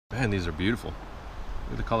Man, these are beautiful.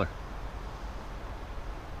 Look at the color.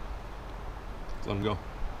 Let's let them go.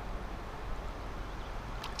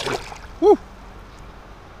 Woo!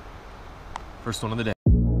 First one of the day.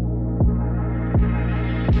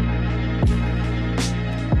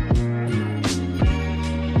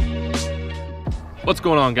 What's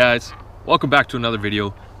going on, guys? Welcome back to another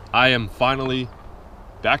video. I am finally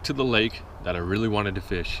back to the lake that I really wanted to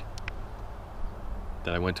fish,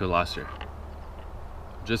 that I went to last year.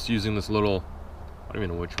 I'm just using this little, I don't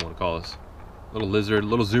even know what you want to call this, little lizard,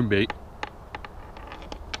 little zoom bait,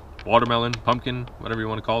 watermelon, pumpkin, whatever you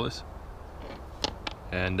want to call this,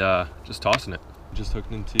 and just tossing it. Just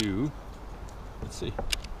hooked into, let's see,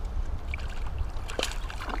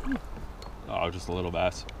 oh, just a little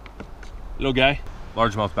bass, little guy,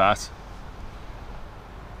 largemouth bass,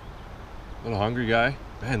 little hungry guy.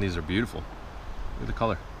 Man, these are beautiful. Look at the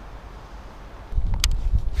color.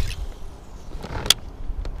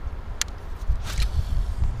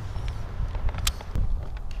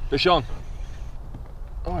 Fish on.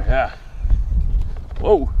 Oh yeah.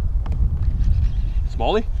 Whoa.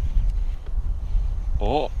 Smallie?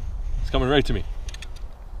 Oh, it's coming right to me.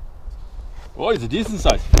 Oh, he's a decent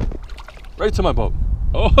size. Right to my boat.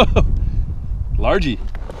 Oh, largy.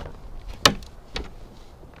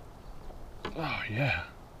 Oh yeah.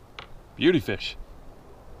 Beauty fish.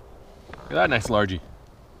 Look at that nice largy.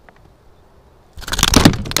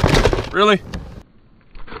 Really?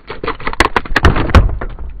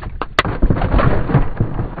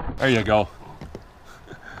 There you go.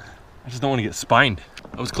 I just don't want to get spined.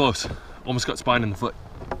 That was close. Almost got spined in the foot.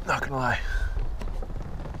 Not gonna lie.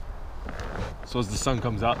 So as the sun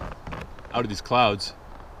comes up out of these clouds,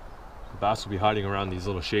 the bass will be hiding around these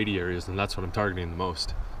little shady areas, and that's what I'm targeting the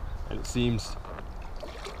most. And it seems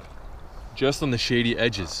just on the shady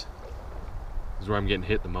edges is where I'm getting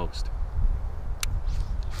hit the most.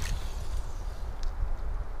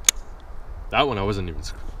 That one I wasn't even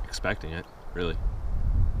expecting it, really.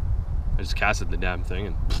 I just casted the damn thing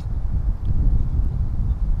and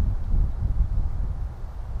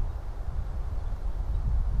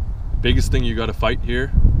the biggest thing you got to fight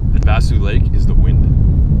here at Vaseux Lake is the wind.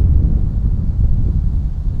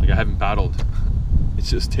 Like, I haven't paddled. It's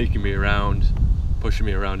just taking me around, pushing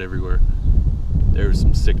me around everywhere. There's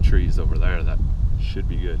some sick trees over there that should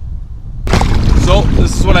be good. So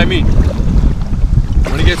this is what I mean.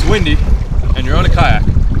 When it gets windy and you're on a kayak,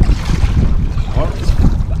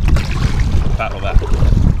 paddle that.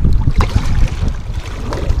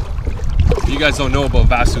 If you guys don't know about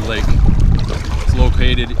Vaseux Lake, it's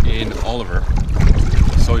located in Oliver,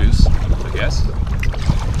 Soyuz, I guess,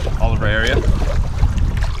 Oliver area,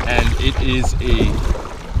 and it is a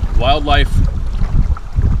wildlife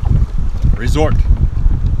resort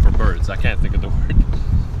for birds. I can't think of the word,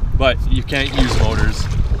 but you can't use motors,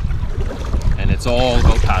 and it's all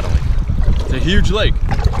about paddling. It's a huge lake.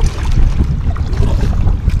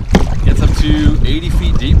 Gets up to 80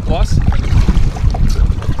 feet deep plus,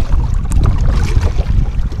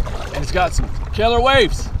 and it's got some killer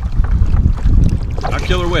waves. Not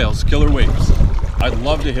killer whales, killer waves. I'd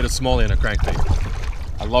love to hit a smallie on a crankbait.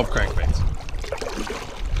 I love crankbaits.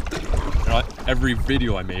 You know, every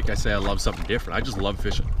video I make, I say I love something different. I just love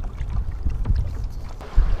fishing.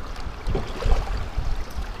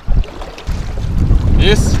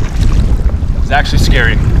 This is actually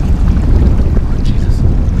scary.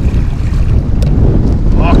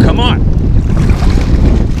 Oh, come on.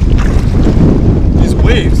 These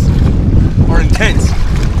waves are intense.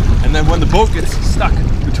 And then when the boat gets stuck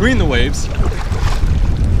between the waves,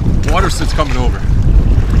 water starts coming over.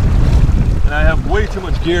 And I have way too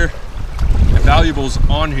much gear and valuables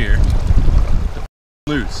on here to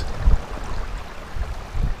lose.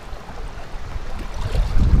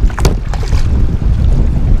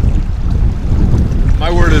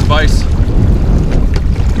 My word of advice,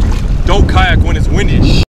 don't kayak when it's windy as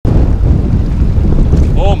shit.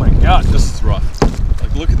 Oh my gosh, this is rough.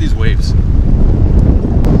 Like, look at these waves.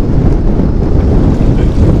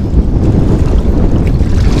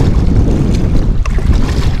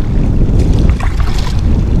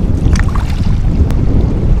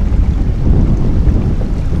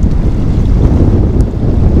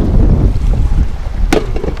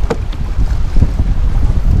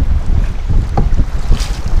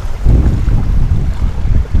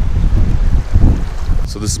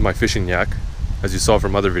 This is my fishing yak, as you saw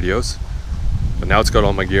from other videos, but now it's got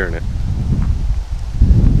all my gear in it.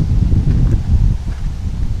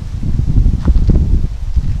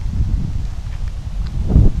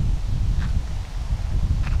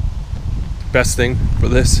 Best thing for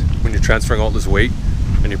this, when you're transferring all this weight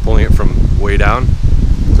and you're pulling it from way down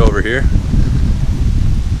to over here,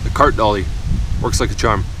 the cart dolly. Works like a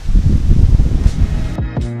charm.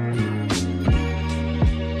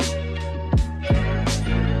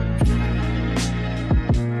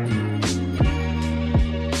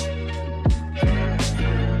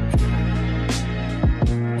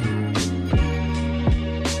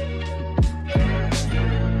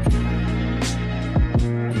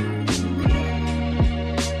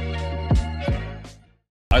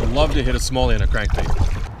 I'd love to hit a smallie on a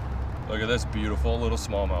crankbait. Look at this beautiful little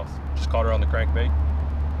smallmouth. Just caught her on the crankbait.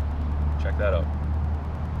 Check that out.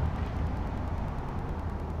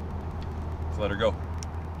 Let's let her go.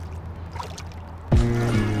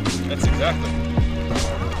 That's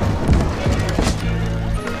exactly.